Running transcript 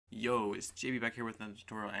Yo, it's JB back here with another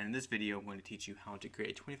tutorial, and in this video I'm going to teach you how to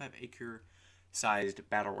create a 25-acre sized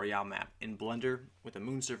Battle Royale map in Blender with a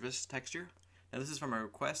moon surface texture. Now this is from a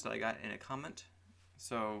request that I got in a comment,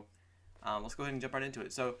 so let's go ahead and jump right into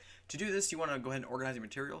it. So to do this, you want to go ahead and organize your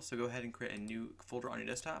material, so go ahead and create a new folder on your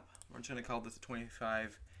desktop. We're just going to call this a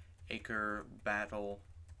 25-acre Battle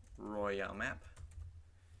Royale map.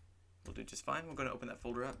 We'll do just fine. We're going to open that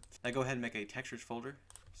folder up. Now go ahead and make a textures folder,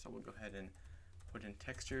 so we'll go ahead and put in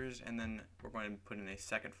textures, and then we're going to put in a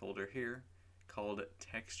second folder here called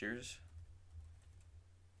textures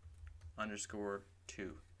 _2,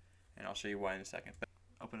 and I'll show you why in a second. But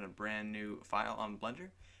open a brand new file on Blender,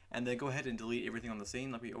 and then go ahead and delete everything on the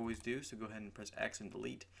scene like we always do. So go ahead and press X and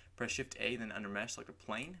delete. Press Shift A, then under mesh select a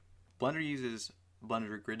plane. Blender uses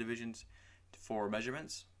Blender grid divisions for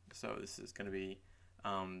measurements, so this is going to be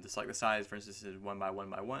just like the size. For instance, this is 1 by 1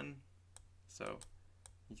 by 1, so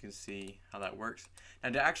you can see how that works.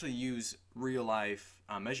 Now to actually use real life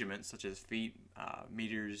measurements such as feet,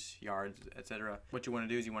 meters, yards, etc., what you want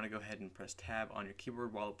to do is you want to go ahead and press tab on your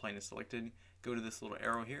keyboard while the plane is selected. Go to this little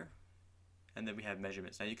arrow here, and then we have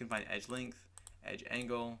measurements. Now you can find edge length, edge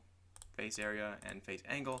angle, face area, and face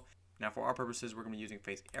angle. Now for our purposes we're going to be using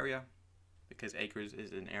face area because acres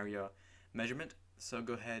is an area measurement. So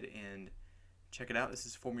go ahead and check it out. This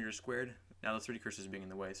is 4 meters squared. Now the 3D cursor is being in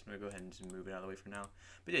the way, so I'm going to go ahead and just move it out of the way for now.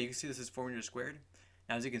 But yeah, you can see this is 4 meters squared.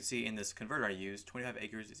 Now as you can see in this converter I used, 25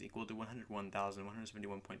 acres is equal to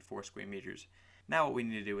 101,171.4 square meters. Now what we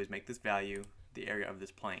need to do is make this value the area of this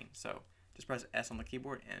plane. So just press S on the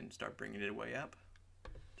keyboard and start bringing it way up.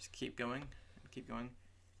 Just keep going and keep going.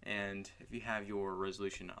 And if you have your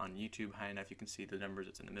resolution on YouTube high enough, you can see the numbers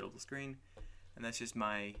that's in the middle of the screen. And that's just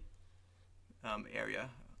my area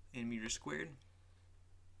in meters squared.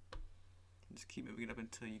 Just keep moving it up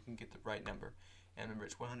until you can get the right number. And remember,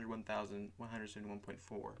 it's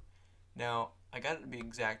 101,171.4. Now, I got it to be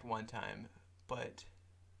exact one time, but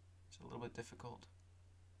it's a little bit difficult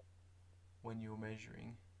when you're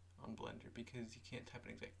measuring on Blender because you can't type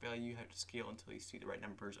an exact value. You have to scale until you see the right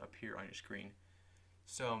numbers appear on your screen.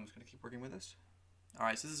 So I'm just going to keep working with this.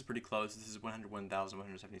 Alright, so this is pretty close. This is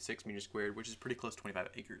 101,176 meters squared, which is pretty close to 25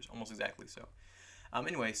 acres, almost exactly so.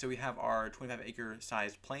 Anyway, so we have our 25-acre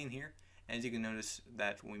sized plane here. And as you can notice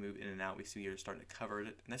that when we move in and out, we see we're starting to cover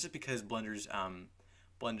it. And that's just because Blender's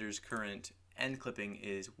current end clipping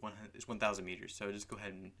is 1,000 meters. So just go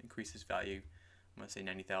ahead and increase this value. I'm going to say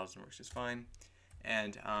 90,000 works just fine.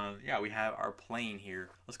 And yeah, we have our plane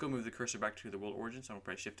here. Let's go move the cursor back to the world origin. So I'm going to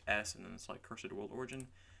press Shift S and then select cursor to world origin.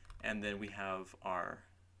 And then we have our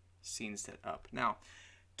scene set up. Now,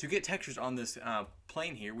 to get textures on this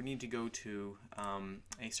plane here, we need to go to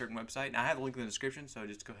a certain website. Now I have a link in the description, so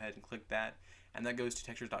just go ahead and click that, and that goes to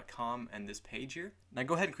textures.com and this page here. Now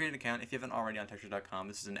go ahead and create an account if you haven't already on textures.com.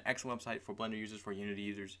 This is an excellent website for Blender users, for Unity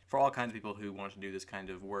users, for all kinds of people who want to do this kind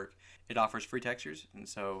of work. It offers free textures, and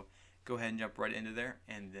so go ahead and jump right into there,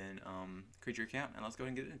 and then create your account, and let's go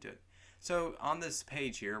ahead and get into it. So on this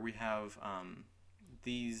page here, we have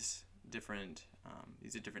these different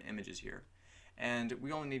images here. And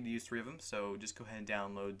we only need to use 3 of them, so just go ahead and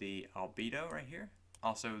download the albedo right here.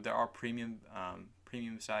 Also, there are premium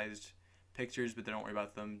sized pictures, but don't worry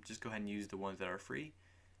about them. Just go ahead and use the ones that are free.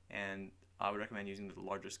 And I would recommend using the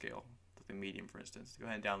larger scale, like the medium, for instance. Go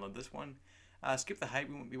ahead and download this one. Skip the height,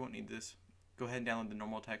 we won't need this. Go ahead and download the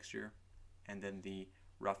normal texture, and then the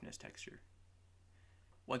roughness texture.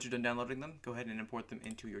 Once you're done downloading them, go ahead and import them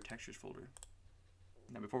into your textures folder.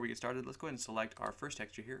 Now before we get started, let's go ahead and select our first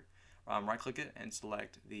texture here. Right click it and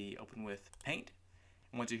select the open with paint,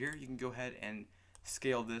 and once you're here you can go ahead and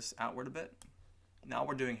scale this outward a bit. Now what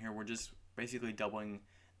we're doing here, we're just basically doubling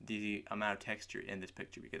the amount of texture in this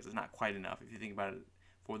picture because it's not quite enough. If you think about it,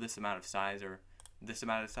 for this amount of size or this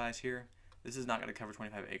amount of size here, this is not going to cover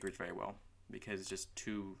 25 acres very well because it's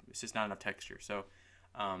just not enough texture. So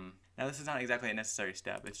now this is not exactly a necessary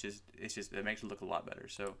step, it's just it makes it look a lot better.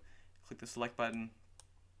 So click the select button,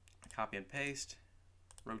 copy and paste,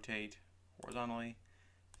 rotate horizontally,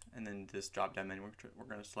 and then this drop down menu, we're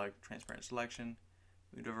going to select transparent selection,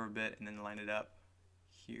 move it over a bit, and then line it up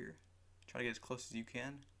here. Try to get as close as you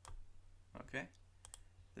can. Okay.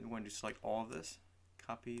 Then we're going to select all of this,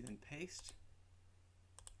 copy, then paste,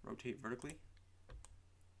 rotate vertically.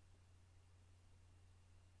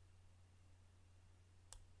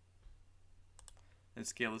 And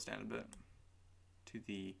scale this down a bit to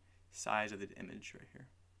the size of the image right here.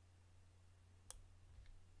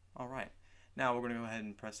 Alright, now we're going to go ahead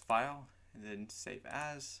and press File, and then Save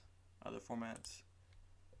As, Other Formats,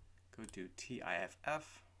 go to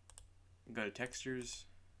TIFF, go to Textures,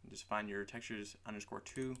 and just find your textures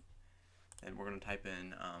 _2, and we're going to type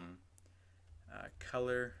in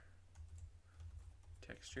color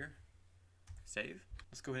texture, save.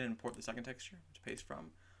 Let's go ahead and import the second texture to paste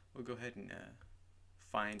from. We'll go ahead and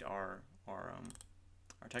find our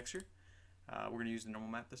texture. We're going to use the normal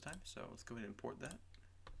map this time, so let's go ahead and import that.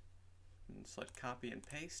 And select copy and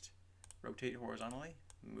paste, rotate horizontally,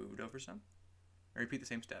 move it over some, and repeat the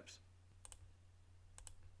same steps.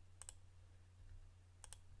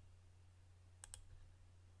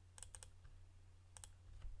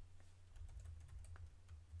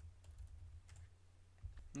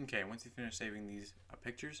 Okay, once you finish saving these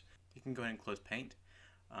pictures, you can go ahead and close Paint,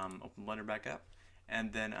 open Blender back up,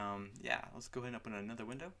 and then yeah, let's go ahead and open another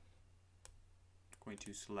window. I'm going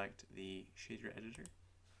to select the shader editor,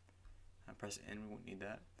 press N, we won't need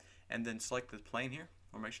that, and then select the plane here,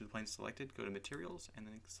 or make sure the plane's selected, go to Materials, and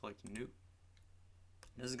then select New.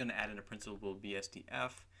 This is going to add in a principal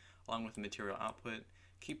BSDF along with the material output.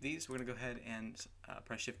 Keep these. We're going to go ahead and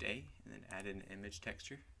press Shift A and then add in an image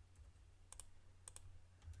texture.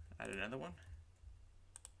 Add another one,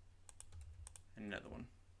 and another one.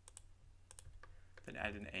 Then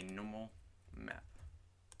add in a normal map.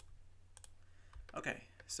 Okay,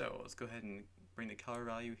 so let's go ahead and bring the color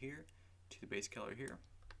value here to the base color here,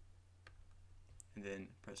 and then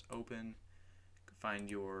press Open. Find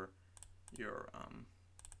your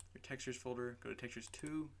textures folder. Go to Textures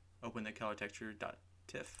 2. Open the color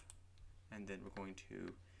texture.tiff, and then we're going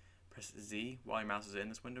to press Z while your mouse is in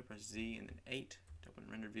this window. Press Z and then 8 to open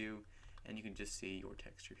render view, and you can just see your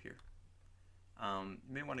texture here. You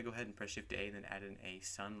may want to go ahead and press Shift A and then add in a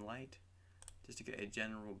sunlight just to get a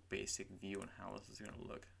general basic view on how this is going to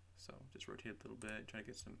look. So just rotate it a little bit, try to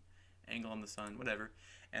get some angle on the sun, whatever.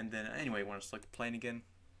 And then anyway, you want to select the plane again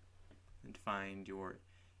and find your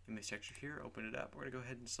image texture here, open it up. We're going to go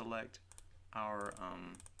ahead and select our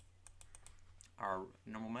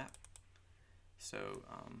normal map. So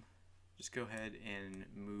just go ahead and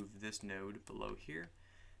move this node below here,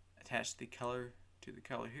 attach the color to the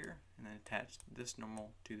color here, and then attach this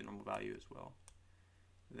normal to the normal value as well.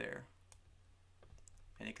 There.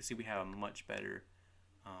 And you can see we have a much better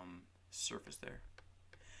surface there.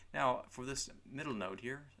 Now for this middle node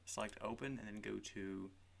here, select Open and then go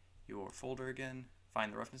to your folder again,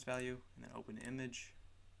 find the roughness value, and then open the image,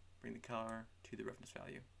 bring the color to the roughness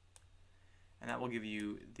value. And that will give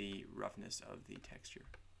you the roughness of the texture.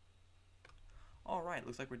 Alright,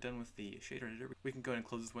 looks like we're done with the shader editor. We can go ahead and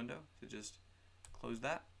close this window, so just close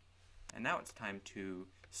that. And now it's time to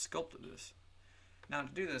sculpt this. Now to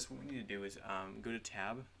do this, what we need to do is go to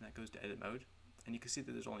Tab, and that goes to Edit Mode, and you can see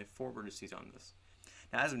that there's only 4 vertices on this.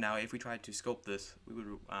 Now as of now, if we tried to sculpt this, we would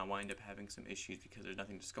wind up having some issues because there's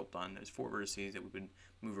nothing to sculpt on. There's 4 vertices that we would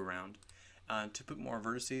move around. To put more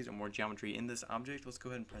vertices or more geometry in this object, let's go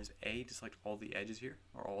ahead and press A to select all the edges here,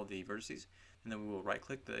 or all the vertices, and then we will right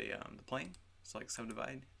click the plane, select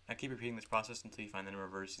Subdivide. Now keep repeating this process until you find the number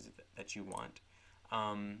of vertices that you want.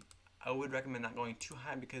 I would recommend not going too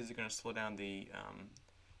high because you're going to slow down the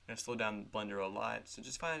Blender a lot. So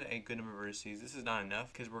just find a good number of vertices. This is not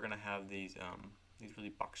enough because we're going to have these really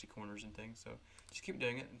boxy corners and things. So just keep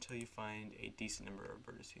doing it until you find a decent number of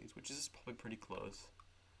vertices, which is probably pretty close.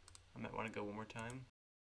 I might want to go one more time.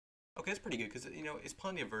 Okay, that's pretty good because it's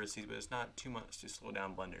plenty of vertices, but it's not too much to slow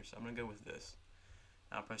down Blender. So I'm going to go with this.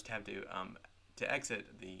 I'll press Tab to exit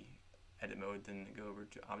the edit mode, then go over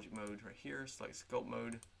to object mode right here, select sculpt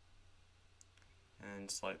mode, and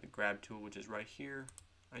select the grab tool, which is right here.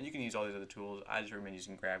 And you can use all these other tools. I just recommend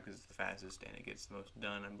using grab because it's the fastest and it gets the most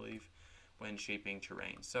done, I believe, when shaping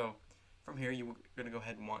terrain. So from here, you're going to go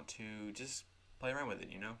ahead and want to just play around with it,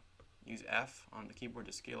 Use F on the keyboard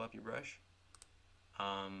to scale up your brush.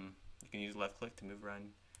 You can use left click to move around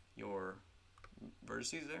your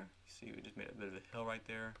vertices there. See, we just made a bit of a hill right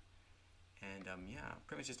there. And yeah,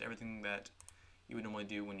 pretty much just everything that you would normally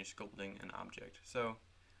do when you're sculpting an object. So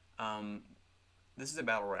this is a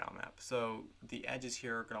Battle Royale map. So the edges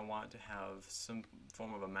here are going to want to have some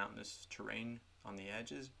form of a mountainous terrain on the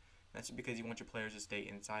edges. That's because you want your players to stay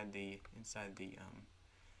inside the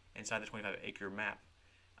 25-acre map.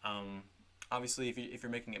 Obviously, if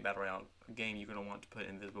you're making a Battle Royale game, you're going to want to put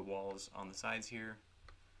invisible walls on the sides here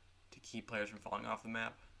to keep players from falling off the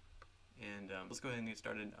map. And let's go ahead and get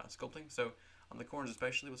started sculpting. So on the corners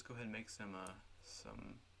especially, let's go ahead and make some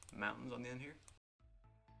mountains on the end here.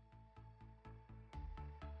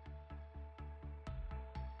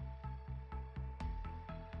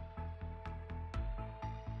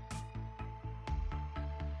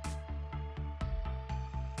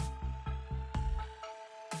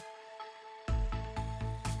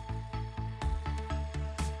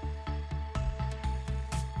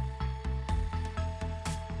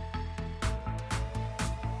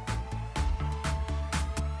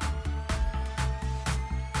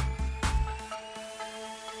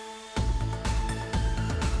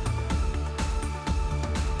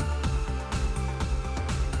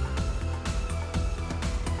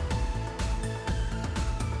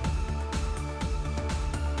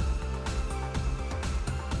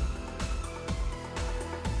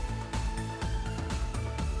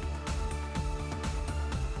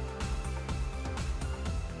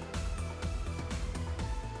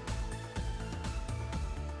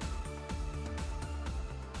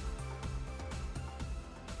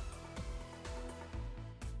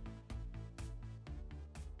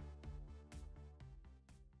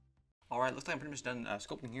 Alright, looks like I'm pretty much done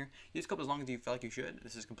sculpting here. You sculpt as long as you feel like you should.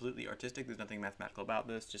 This is completely artistic. There's nothing mathematical about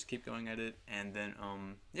this. Just keep going at it. And then,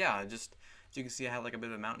 yeah, just as you can see, I have like a bit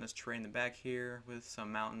of a mountainous terrain in the back here with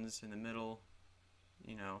some mountains in the middle.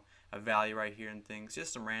 You know, a valley right here and things.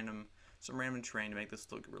 Just some random terrain to make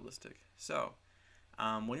this look realistic. So,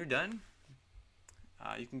 when you're done,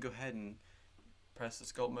 you can go ahead and press the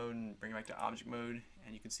sculpt mode and bring it back to object mode.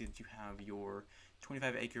 And you can see that you have your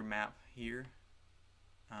 25-acre map here.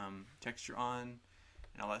 Texture on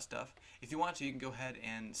and all that stuff. If you want to, you can go ahead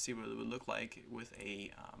and see what it would look like with a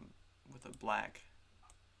black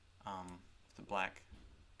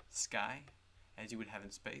sky, as you would have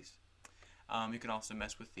in space. You can also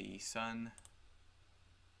mess with the sun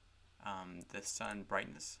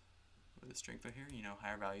brightness with the strength over here. You know,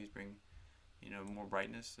 higher values bring, you know, more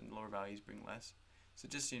brightness, and lower values bring less. So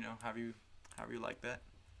just, you know, however you like that.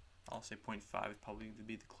 I'll say 0.5 would probably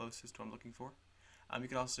be the closest to what I'm looking for. You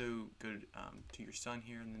can also go to your sun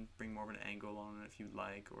here and then bring more of an angle on it if you'd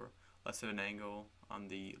like, or less of an angle on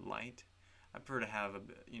the light. I prefer to have a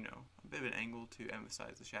bit of an angle to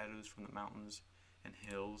emphasize the shadows from the mountains and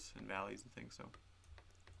hills and valleys and things. So,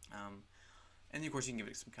 and of course you can give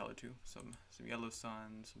it some color too, some yellow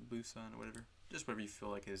sun, some blue sun, or whatever, just whatever you feel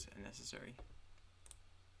like is necessary.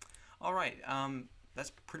 All right,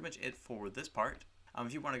 that's pretty much it for this part.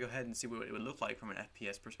 If you want to go ahead and see what it would look like from an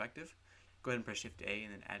FPS perspective, go ahead and press Shift A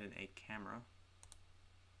and then add in a camera.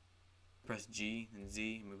 Press G and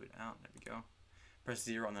Z and move it out. There we go. Press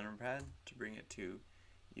 0 on the number pad to bring it to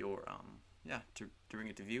your to bring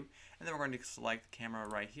it to view. And then we're going to select the camera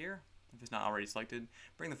right here. If it's not already selected,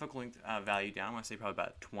 bring the focal length value down. I want to say probably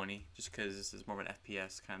about 20, just because this is more of an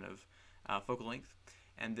FPS kind of focal length.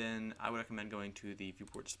 And then I would recommend going to the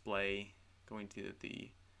viewport display, going to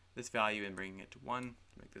this value and bringing it to 1 to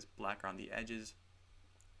make this black around the edges.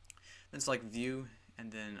 Then select view,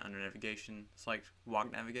 and then under navigation, select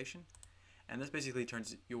walk navigation. And this basically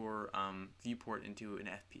turns your viewport into an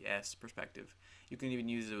FPS perspective. You can even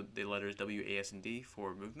use the letters W, A, S, and D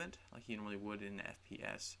for movement, like you normally would in an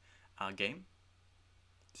FPS game.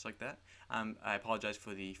 Just like that. I apologize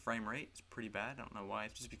for the frame rate. It's pretty bad. I don't know why.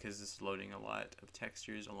 It's just because this is loading a lot of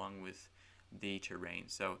textures along with the terrain.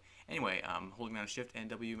 So anyway, holding down Shift and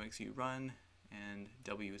W makes you run, and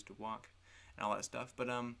W is to walk, and all that stuff. But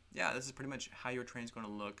yeah, this is pretty much how your train's going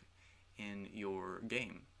to look in your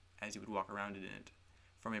game as you would walk around in it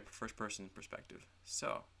from a first-person perspective.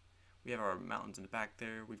 So we have our mountains in the back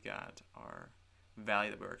there. We've got our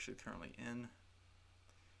valley that we're actually currently in.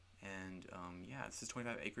 And yeah, this is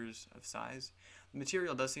 25 acres of size. The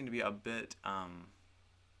material does seem to be a bit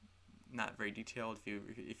not very detailed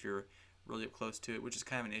if you're really up close to it, which is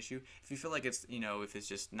kind of an issue. If you feel like it's, if it's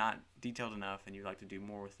just not detailed enough and you'd like to do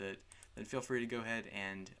more with it, then feel free to go ahead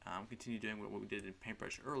and continue doing what we did in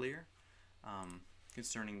Paintbrush earlier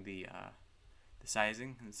concerning the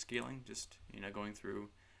sizing and scaling. Just going through,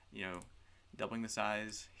 doubling the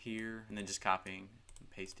size here and then just copying and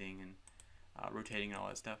pasting and rotating and all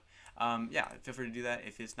that stuff. Yeah, feel free to do that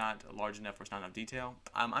if it's not large enough or it's not enough detail.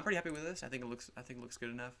 I'm pretty happy with this. I think it looks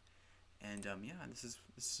good enough. And yeah,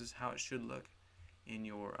 this is how it should look in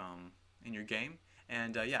your game.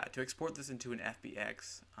 And yeah, to export this into an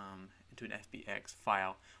FBX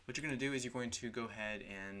file, what you're going to do is you're going to go ahead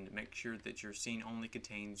and make sure that your scene only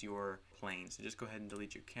contains your plane. So just go ahead and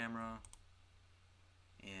delete your camera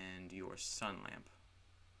and your sun lamp.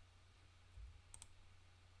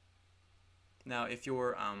 Now, if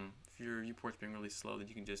your viewport's being really slow, then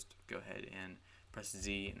you can just go ahead and press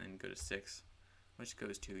Z and then go to 6, which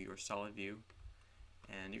goes to your solid view,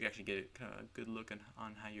 and you can actually get kind of a good look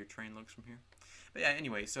on how your train looks from here. But yeah,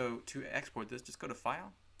 anyway, so to export this, just go to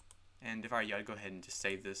File, and if I were you, I'd go ahead and just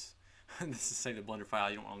save this. This is save the Blender file.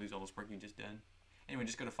 You don't want to lose all this work you just done. Anyway,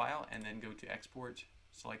 just go to File and then go to Export.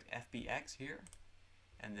 Select FBX here,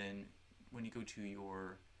 and then when you go to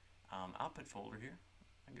your output folder here,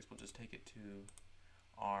 I guess we'll just take it to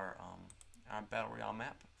our Battle Royale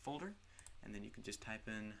map folder, and then you can just type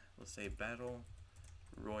in, let's say, Battle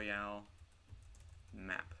Royale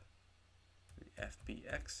map,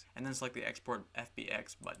 FBX, and then select the Export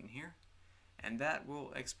FBX button here, and that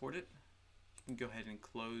will export it. You can go ahead and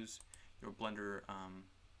close your Blender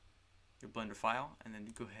file, and then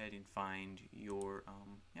go ahead and find your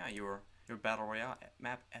Battle Royale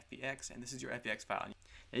map FBX, and this is your FBX file.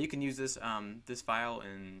 Now you can use this file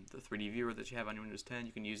in the 3D viewer that you have on your Windows 10.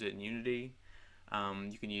 You can use it in Unity.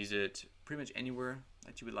 You can use it pretty much anywhere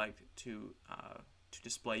that you would like to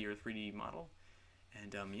display your 3D model.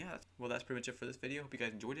 And yeah, well, that's pretty much it for this video. Hope you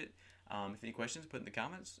guys enjoyed it. If any questions, put in the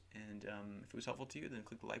comments. And if it was helpful to you, then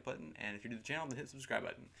click the like button. And if you're new to the channel, then hit the subscribe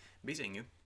button. Be seeing you.